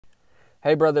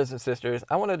Hey, brothers and sisters,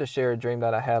 I wanted to share a dream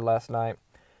that I had last night.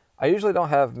 I usually don't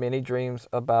have many dreams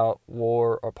about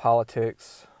war or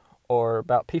politics or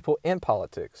about people in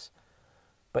politics.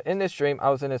 But in this dream,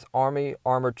 I was in this army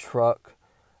armored truck,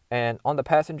 and on the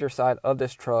passenger side of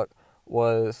this truck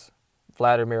was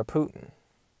Vladimir Putin.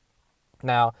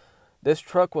 Now, this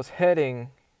truck was heading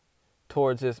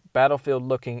towards this battlefield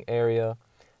looking area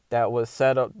that was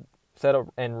set up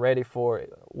and ready for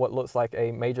what looks like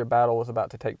a major battle was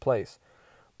about to take place.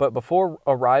 But before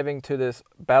arriving to this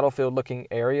battlefield looking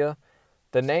area,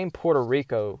 the name Puerto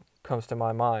Rico comes to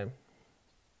my mind.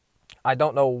 I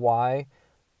don't know why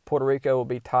Puerto Rico will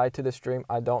be tied to this dream.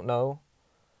 I don't know.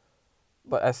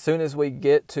 But as soon as we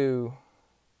get to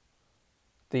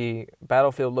the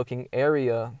battlefield looking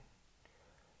area,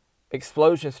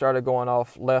 explosions started going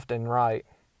off left and right.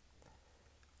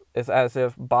 It's as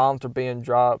if bombs are being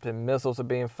dropped and missiles are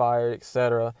being fired,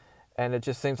 etc. And it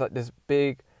just seems like this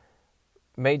big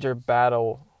major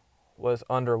battle was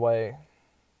underway.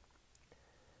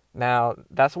 Now,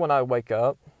 that's when I wake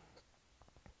up,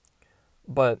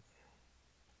 but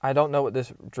I don't know what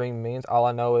this dream means. All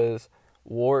I know is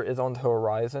war is on the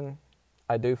horizon.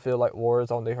 I do feel like war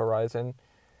is on the horizon,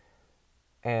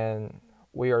 and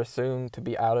we are soon to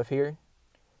be out of here.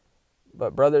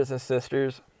 But brothers and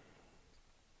sisters,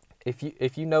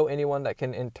 if you know anyone that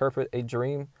can interpret a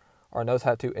dream or knows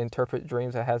how to interpret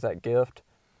dreams that has that gift,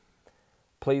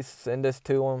 please send this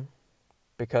to them,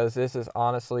 because this is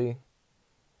honestly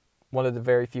one of the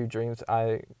very few dreams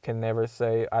I can never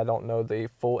say I don't know the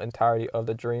full entirety of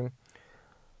the dream.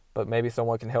 But maybe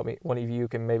someone can help me. One of you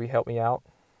can maybe help me out.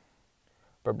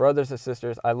 But brothers and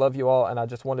sisters, I love you all, and I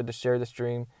just wanted to share this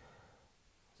dream.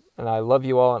 And I love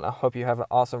you all, and I hope you have an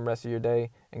awesome rest of your day,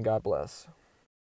 and God bless.